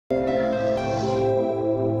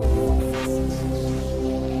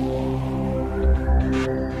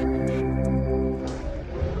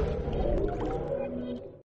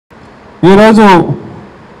ఈరోజు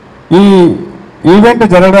ఈ ఈవెంట్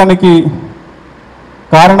జరగడానికి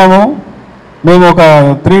కారణము మేము ఒక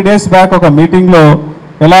 3 days బ్యాక్ ఒక మీటింగ్లో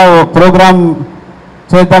ఎలా ప్రోగ్రామ్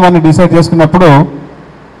చేద్దామని డిసైడ్ చేసుకున్నప్పుడు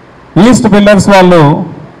ఈస్ట్ బిల్డర్స్ వాళ్ళు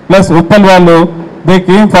ప్లస్ ఉప్పల్ వాళ్ళు దే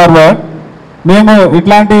కేమ్ ఫార్వర్డ్. మేము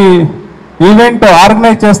ఇట్లాంటి ఈవెంట్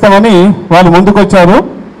ఆర్గనైజ్ చేస్తామని వాళ్ళు ముందుకొచ్చారు.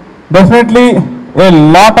 Definitely a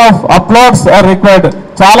lot of applauds are required.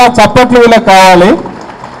 చాలా చప్పట్లు వీళ్ళకి కావాలి.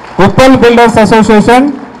 Uppal builders association,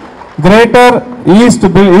 greater east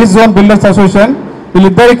zone builders association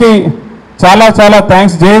వీళ్ళిద్దరికీ చాలా చాలా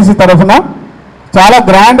థ్యాంక్స్. జేఏసీ తరఫున చాలా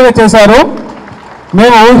గ్రాండ్గా చేశారు.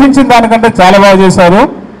 మేము ఊహించిన దానికంటే చాలా బాగా చేశారు.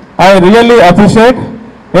 I really appreciate.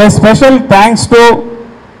 A special thanks to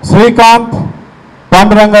Srikanth,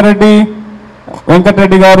 Panduranga Reddy,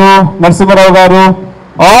 Venkatareddy గారు, నరసింహారావు గారు,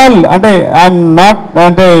 ఆల్ అంటే ఐఎమ్ నాట్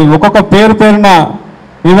అంటే ఒక్కొక్క పేరున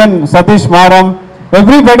ఈవెన్ సతీష్ మారం,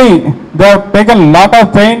 everybody they have taken lot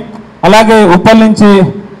of pain. అలాగే ఉప్పల్ నుంచి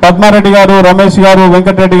పద్మారెడ్డి గారు, రమేష్ గారు,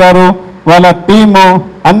 వెంకటరెడ్డి గారు, వాళ్ళ టీము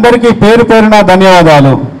అందరికీ పేరున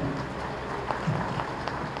ధన్యవాదాలు.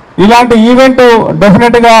 ఇలాంటి ఈవెంట్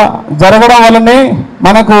డెఫినెట్గా జరగడం వల్లనే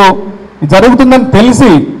మనకు జరుగుతుందని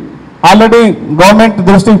తెలిసి ఆల్రెడీ గవర్నమెంట్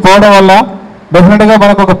దృష్టికి పోవడం వల్ల డెఫినెట్గా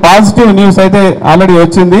మనకు ఒక పాజిటివ్ న్యూస్ అయితే ఆల్రెడీ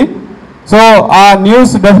వచ్చింది. సో ఆ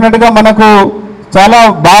న్యూస్ డెఫినెట్గా మనకు చాలా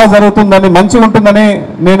బాగా జరుగుతుందని, మంచిగా ఉంటుందని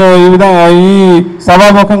నేను ఈ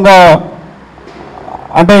సభాముఖంగా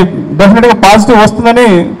అంటే డెఫినెట్గా పాజిటివ్ వస్తుందని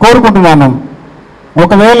కోరుకుంటున్నాను.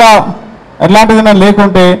 ఒకవేళ ఎట్లాంటిదైనా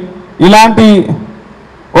లేకుంటే ఇలాంటి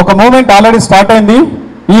ఒక మూమెంట్ ఆల్రెడీ స్టార్ట్ అయింది.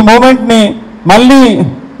 ఈ మూమెంట్ని మళ్ళీ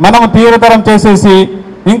మనం తీవ్రతరం చేసేసి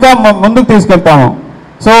ఇంకా ముందుకు తీసుకెళ్తాము.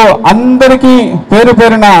 సో అందరికీ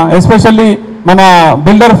పేరున ఎస్పెషల్లీ మన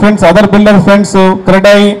builder friends, other builder friends,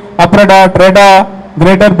 CREDAI, అప్రెడా, ట్రెడా,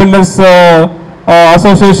 greater builders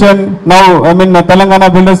association, now Telangana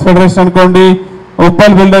builders federation అనుకోండి,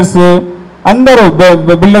 ఉప్పల్ బిల్డర్స్, అందరూ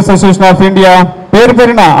బిల్డర్స్ అసోసియేషన్ ఆఫ్ ఇండియా,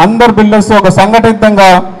 పేరున అందరు బిల్డర్స్ ఒక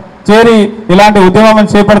సంఘటితంగా చేరి ఇలాంటి ఉద్యమం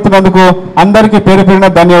చేపడుతున్నందుకు అందరికీ పేరున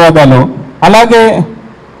ధన్యవాదాలు. అలాగే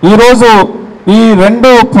ఈరోజు ఈ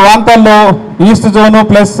 2 ప్రాంతాల్లో ఈస్ట్ జోను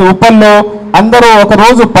ప్లస్ ఉప్పల్లో అందరూ ఒక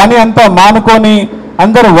రోజు పని అంతా మానుకొని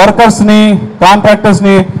అందరూ వర్కర్స్ని,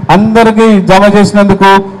 కాంట్రాక్టర్స్ని అందరికీ జమ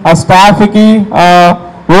చేసినందుకు ఆ స్టాఫ్కి,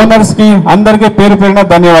 ఓనర్స్కి అందరికీ పేరున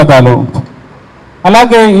ధన్యవాదాలు.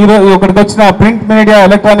 అలాగే ఈరోజు ఇక్కడికి వచ్చిన print media,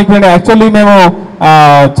 electronic media, actually మేము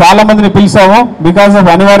చాలా మందిని పిలిచాము. బికాస్ ఆఫ్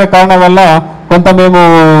అనివార్య కారణం వల్ల కొంత మేము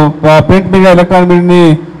ప్రింట్ మీడియా, ఎలక్ట్రానిక్ మీడియాని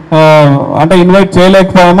అంటే ఇన్వైట్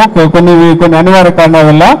చేయలేకపోయాము కొన్ని అనివార్య కారణాల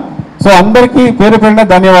వల్ల. సో అందరికీ పేరున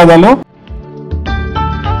ధన్యవాదాలు.